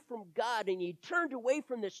away from God, and he had turned away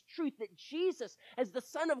from this truth that Jesus, as the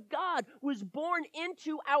Son of God, was born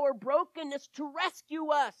into our brokenness to rescue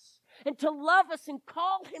us and to love us and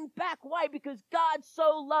call him back. Why? Because God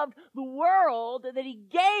so loved the world that he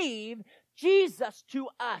gave Jesus to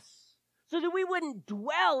us, so that we wouldn't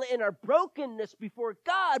dwell in our brokenness before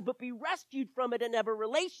God, but be rescued from it and have a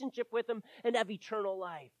relationship with him and have eternal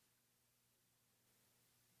life.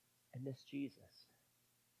 And this Jesus.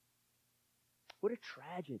 What a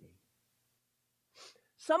tragedy.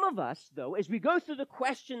 Some of us, though, as we go through the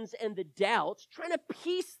questions and the doubts, trying to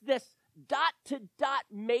piece this dot-to-dot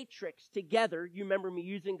matrix together, you remember me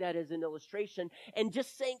using that as an illustration, and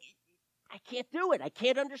just saying, I can't do it. I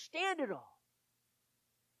can't understand it all.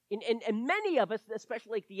 And many of us,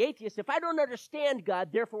 especially like the atheists, if I don't understand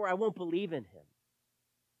God, therefore I won't believe in him.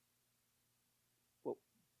 Well,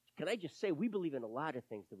 can I just say, we believe in a lot of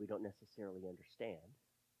things that we don't necessarily understand.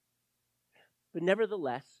 But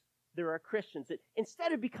nevertheless, there are Christians that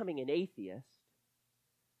instead of becoming an atheist,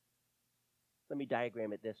 let me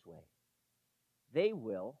diagram it this way. They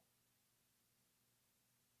will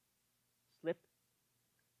slip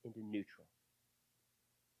into neutral.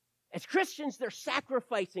 As Christians, they're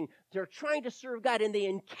sacrificing, they're trying to serve God, and they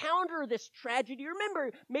encounter this tragedy.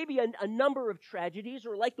 Remember, maybe a number of tragedies,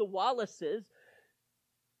 or like the Wallaces,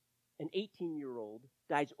 an 18-year-old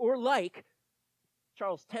dies, or like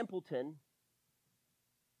Charles Templeton,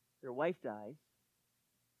 their wife dies,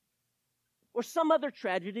 or some other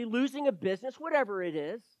tragedy, losing a business, whatever it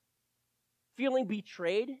is, feeling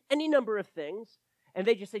betrayed, any number of things, and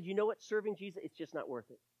they just said, you know what, serving Jesus, it's just not worth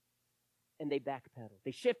it. And they backpedal.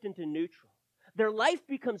 They shift into neutral. Their life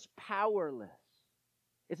becomes powerless.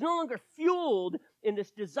 It's no longer fueled in this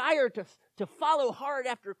desire to follow hard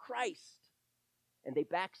after Christ. And they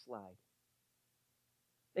backslide.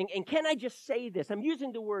 And can I just say this? I'm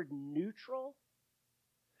using the word neutral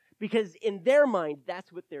because in their mind,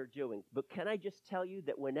 that's what they're doing. But can I just tell you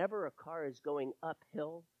that whenever a car is going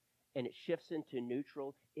uphill and it shifts into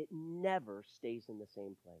neutral, it never stays in the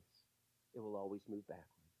same place. It will always move backwards.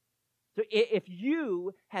 So if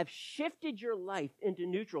you have shifted your life into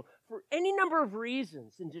neutral for any number of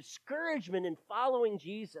reasons and discouragement in following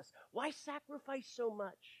Jesus, why sacrifice so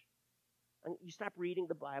much? And you stop reading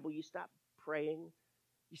the Bible, you stop praying,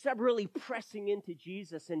 you stop really pressing into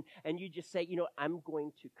Jesus, and you just say, you know, I'm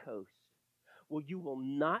going to coast. Well, you will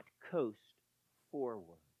not coast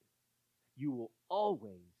forward. You will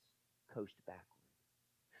always coast backward.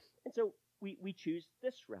 And so we choose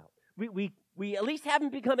this route. We at least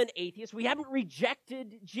haven't become an atheist. We haven't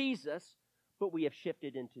rejected Jesus, but we have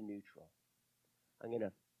shifted into neutral. I'm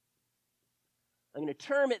going to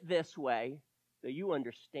term it this way so you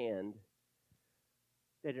understand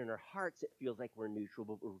that in our hearts it feels like we're neutral,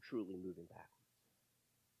 but we're truly moving backwards.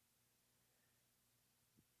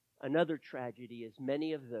 Another tragedy is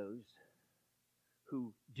many of those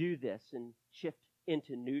who do this and shift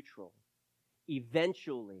into neutral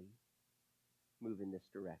eventually move in this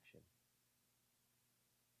direction.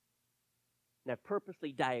 And I've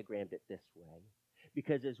purposely diagrammed it this way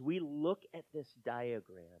because as we look at this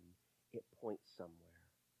diagram, it points somewhere.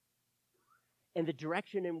 And the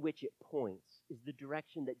direction in which it points is the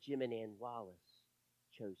direction that Jim and Ann Wallace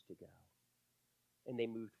chose to go. And they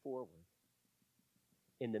moved forward.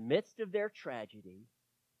 In the midst of their tragedy,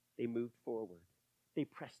 they moved forward. They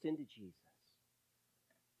pressed into Jesus.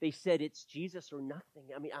 They said, it's Jesus or nothing.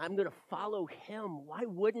 I mean, I'm going to follow him. Why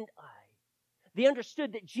wouldn't I? They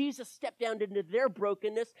understood that Jesus stepped down into their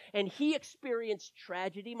brokenness and he experienced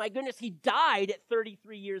tragedy. My goodness, he died at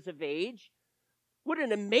 33 years of age. What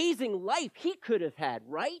an amazing life he could have had,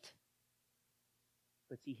 right?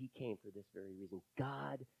 But see, he came for this very reason.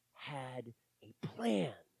 God had a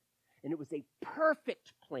plan. And it was a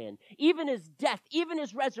perfect plan. Even his death, even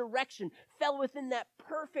his resurrection fell within that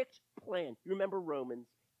perfect plan. You remember Romans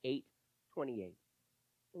 8:28.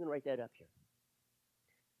 I'm going to write that up here.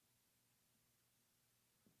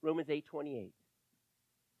 Romans 8:28.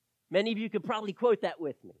 Many of you could probably quote that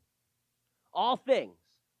with me. All things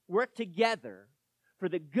work together for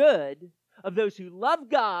the good of those who love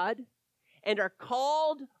God and are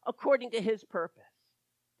called according to his purpose.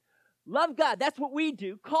 Love God, that's what we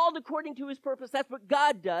do. Called according to his purpose, that's what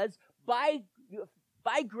God does. By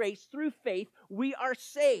grace, through faith, we are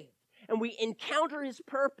saved. And we encounter his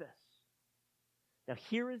purpose. Now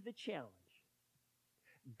here is the challenge.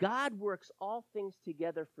 God works all things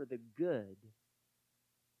together for the good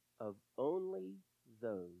of only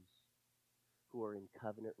those who are in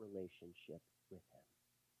covenant relationship with him.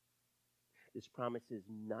 This promise is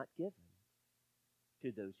not given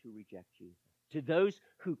to those who reject Jesus, to those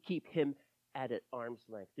who keep him at an arm's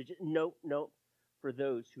length. No, for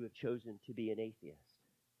those who have chosen to be an atheist,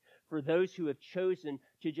 for those who have chosen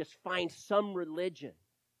to just find some religion.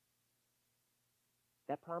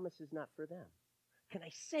 That promise is not for them. Can I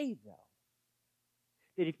say, though,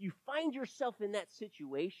 that if you find yourself in that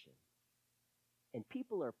situation and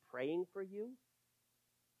people are praying for you,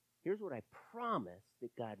 here's what I promise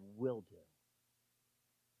that God will do.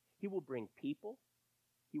 He will bring people,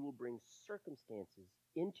 he will bring circumstances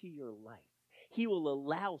into your life. He will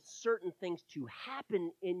allow certain things to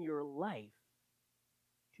happen in your life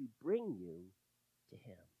to bring you to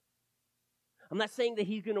him. I'm not saying that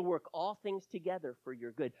he's going to work all things together for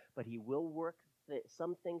your good, but he will work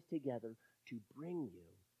some things together to bring you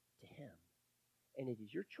to him. And it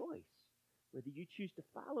is your choice whether you choose to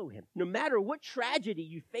follow him. No matter what tragedy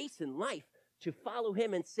you face in life, to follow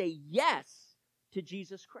him and say yes to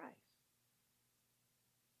Jesus Christ.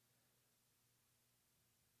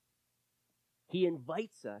 He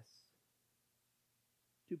invites us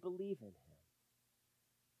to believe in him.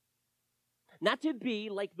 Not to be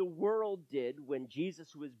like the world did when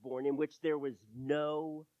Jesus was born, in which there was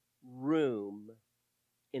no room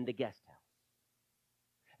in the guest house.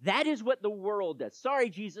 That is what the world does. Sorry,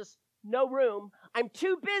 Jesus, no room. I'm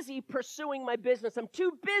too busy pursuing my business. I'm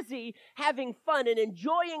too busy having fun and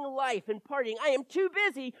enjoying life and partying. I am too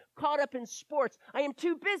busy caught up in sports. I am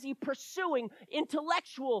too busy pursuing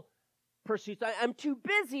intellectual pursuits. I'm too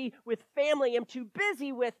busy with family. I'm too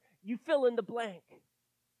busy with you fill in the blank.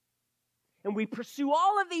 And we pursue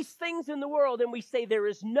all of these things in the world, and we say there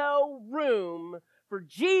is no room for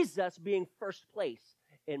Jesus being first place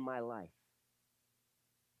in my life.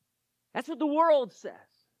 That's what the world says.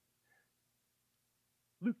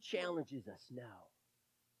 Luke challenges us now.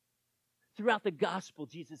 Throughout the gospel,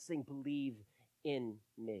 Jesus is saying, believe in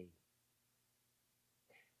me.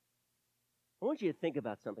 I want you to think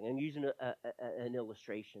about something. I'm using an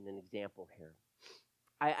illustration, an example here.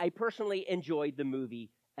 I personally enjoyed the movie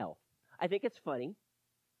Elf. I think it's funny.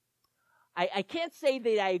 I can't say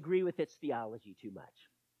that I agree with its theology too much.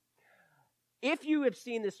 If you have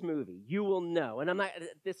seen this movie, you will know, and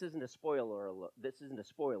this isn't a spoiler,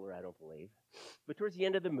 I don't believe, but towards the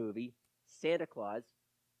end of the movie, Santa Claus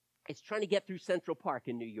is trying to get through Central Park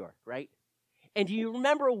in New York, right? And do you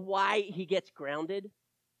remember why he gets grounded?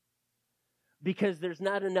 Because there's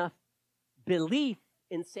not enough belief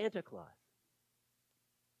in Santa Claus.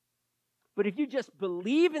 But if you just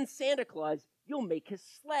believe in Santa Claus, you'll make his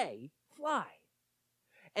sleigh fly.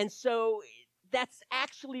 And so that's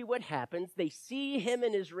actually what happens. They see him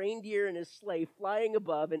and his reindeer and his sleigh flying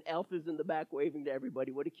above, and Elf is in the back waving to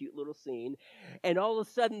everybody. What a cute little scene. And all of a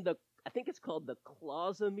sudden, I think it's called the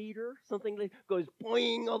Clausometer, something that goes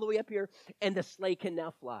boing all the way up here, and the sleigh can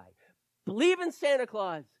now fly. Believe in Santa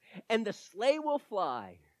Claus, and the sleigh will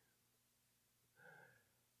fly.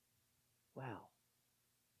 Wow.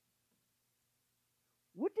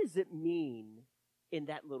 What does it mean in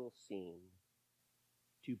that little scene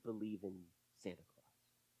to believe in Santa Claus?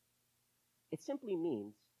 It simply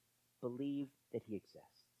means believe that he exists.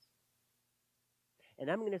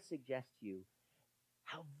 And I'm going to suggest to you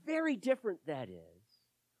how very different that is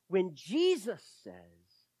when Jesus says,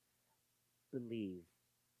 believe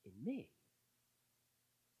in me.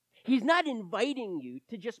 He's not inviting you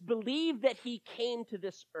to just believe that he came to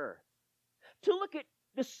this earth, to look at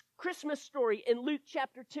this Christmas story in Luke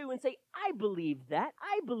chapter 2 and say, I believe that.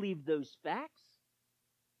 I believe those facts.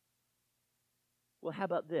 Well, how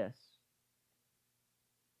about this?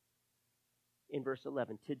 In verse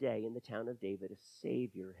 11, today in the town of David, a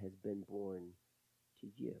Savior has been born to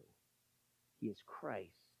you. He is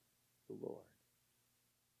Christ the Lord.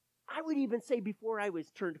 I would even say before I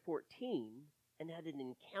was turned 14 and had an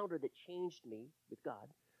encounter that changed me with God,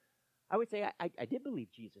 I would say I did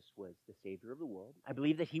believe Jesus was the Savior of the world. I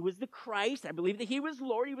believe that he was the Christ. I believe that he was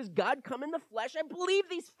Lord. He was God come in the flesh. I believe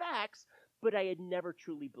these facts, but I had never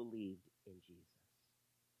truly believed in Jesus.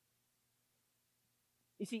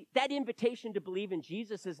 You see, that invitation to believe in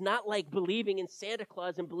Jesus is not like believing in Santa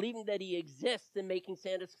Claus and believing that he exists and making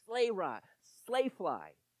Santa's sleigh fly.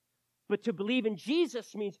 But to believe in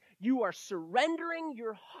Jesus means you are surrendering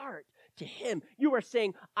your heart to him. You are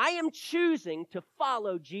saying, I am choosing to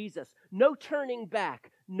follow Jesus. No turning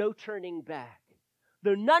back, no turning back.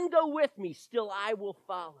 Though none go with me, still I will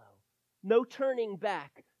follow. No turning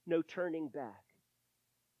back, no turning back.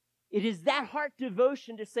 It is that heart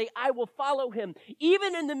devotion to say, I will follow him.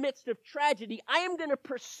 Even in the midst of tragedy, I am going to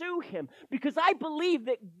pursue him because I believe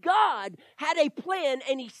that God had a plan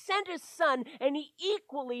and he sent his son and he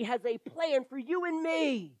equally has a plan for you and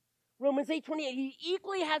me. Romans 8:28, he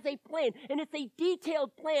equally has a plan, and it's a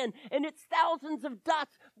detailed plan, and it's thousands of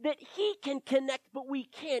dots that he can connect, but we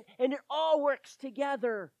can't, and it all works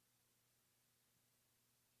together.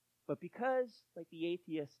 But because, like the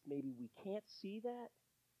atheist, maybe we can't see that,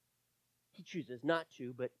 he chooses not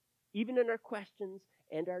to, but even in our questions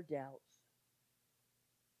and our doubts,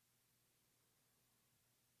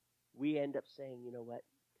 we end up saying, you know what,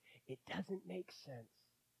 it doesn't make sense.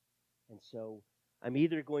 And so I'm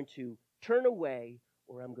either going to turn away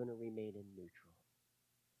or I'm going to remain in neutral.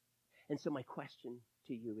 And so my question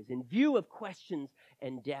to you is, in view of questions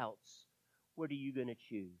and doubts, what are you going to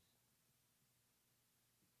choose?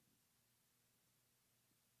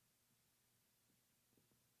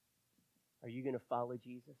 Are you going to follow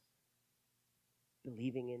Jesus,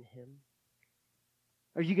 believing in him?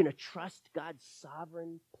 Are you going to trust God's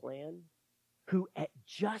sovereign plan, who at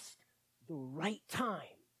just the right time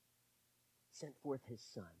sent forth his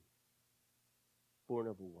son, born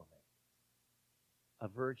of a woman, a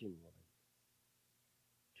virgin woman,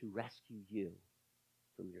 to rescue you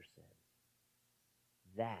from your sins?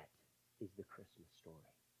 That is the Christmas story.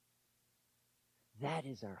 That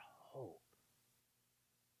is our hope.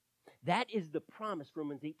 That is the promise,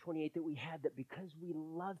 Romans 8:28, that we have, that because we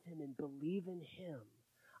love him and believe in him,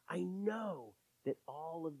 I know that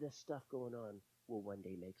all of this stuff going on will one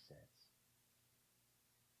day make sense.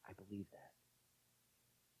 I believe that.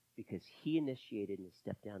 Because he initiated and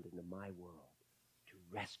stepped down into my world to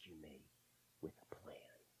rescue me with a plan.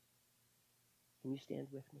 Can you stand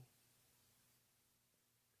with me?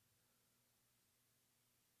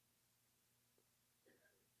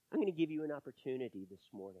 I'm going to give you an opportunity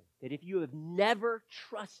this morning that if you have never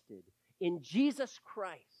trusted in Jesus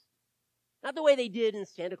Christ, not the way they did in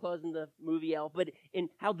Santa Claus and the movie Elf, but in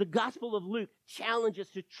how the Gospel of Luke challenges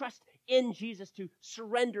to trust in Jesus, to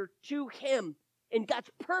surrender to him in God's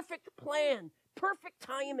perfect plan, perfect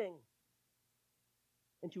timing,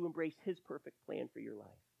 and to embrace his perfect plan for your life.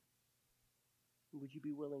 Would you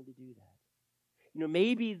be willing to do that?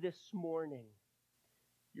 Maybe this morning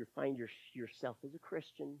you find yourself as a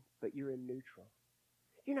Christian, but you're in neutral.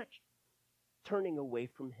 You're not turning away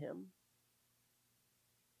from him,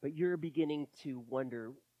 but you're beginning to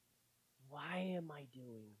wonder, why am I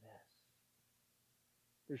doing this?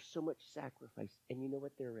 There's so much sacrifice. And you know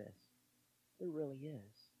what there is? There really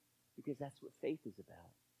is. Because that's what faith is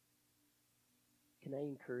about. Can I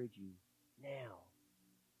encourage you now?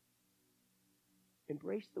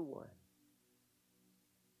 Embrace the one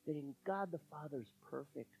that in God the Father's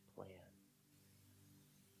perfect plan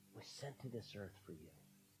was sent to this earth for you.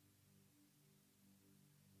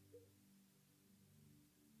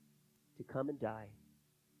 To come and die,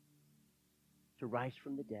 to rise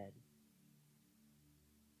from the dead,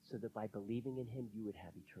 so that by believing in him you would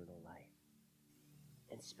have eternal life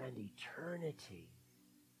and spend eternity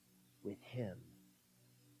with him,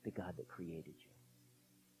 the God that created you.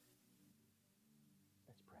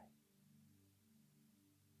 Let's pray.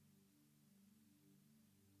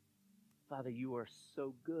 Father, you are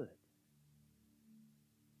so good.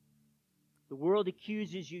 The world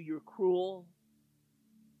accuses you, you're cruel,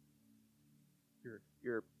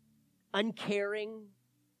 you're uncaring,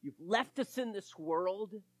 you've left us in this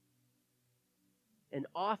world, and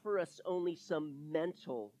offer us only some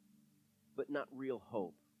mental but not real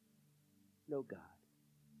hope. No, God.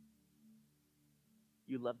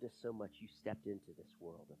 You loved us so much, you stepped into this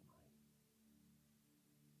world of mine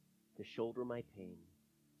to shoulder my pain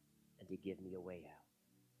and to give me a way out,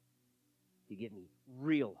 to give me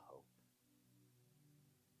real hope.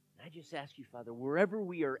 And I just ask you, Father, wherever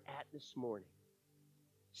we are at this morning,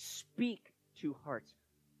 speak to hearts.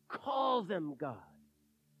 Call them, God.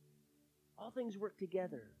 All things work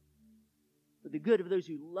together for the good of those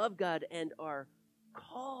who love God and are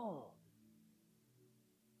called.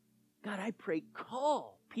 God, I pray,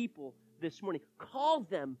 call people this morning. Call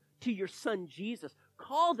them to your Son, Jesus.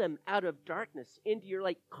 Call them out of darkness into your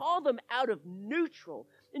light. Call them out of neutral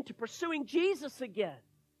into pursuing Jesus again.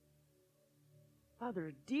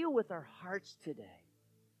 Father, deal with our hearts today.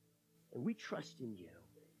 And we trust in you.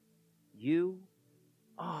 You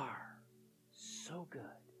are so good.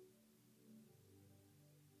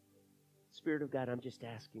 Spirit of God, I'm just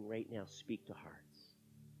asking right now, speak to hearts.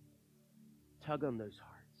 Tug on those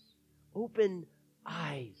hearts. Open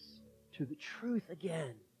eyes to the truth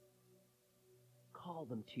again. Call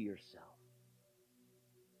them to yourself.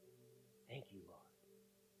 Thank you, Lord.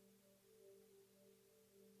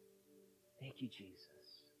 Thank you, Jesus.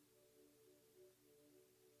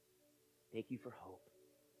 Thank you for hope.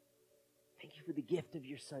 Thank you for the gift of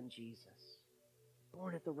your Son, Jesus,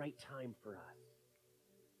 born at the right time for us.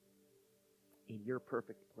 In your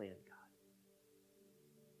perfect plan, God.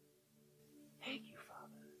 Thank you,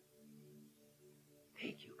 Father.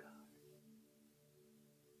 Thank you, God.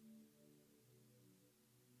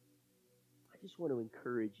 I just want to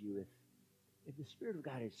encourage you, if the Spirit of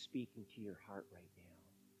God is speaking to your heart right now,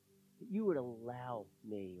 that you would allow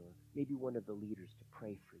me or maybe one of the leaders to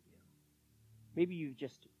pray for you. Maybe you've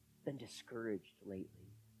just been discouraged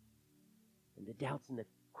lately, and the doubts and the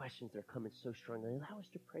questions are coming so strongly. Allow us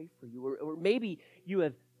to pray for you. Or maybe you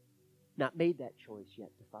have not made that choice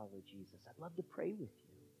yet to follow Jesus. I'd love to pray with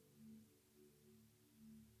you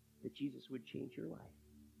that Jesus would change your life.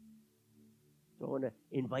 So I want to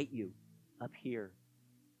invite you up here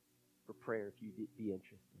for prayer if you'd be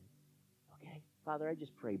interested. Okay? Father, I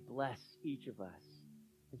just pray, bless each of us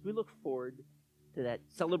as we look forward to that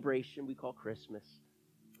celebration we call Christmas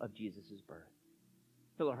of Jesus' birth.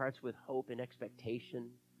 Fill our hearts with hope and expectation,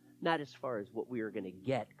 not as far as what we are going to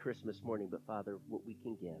get Christmas morning, but, Father, what we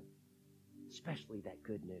can give, especially that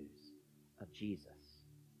good news of Jesus.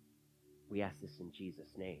 We ask this in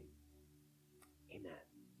Jesus' name. Amen.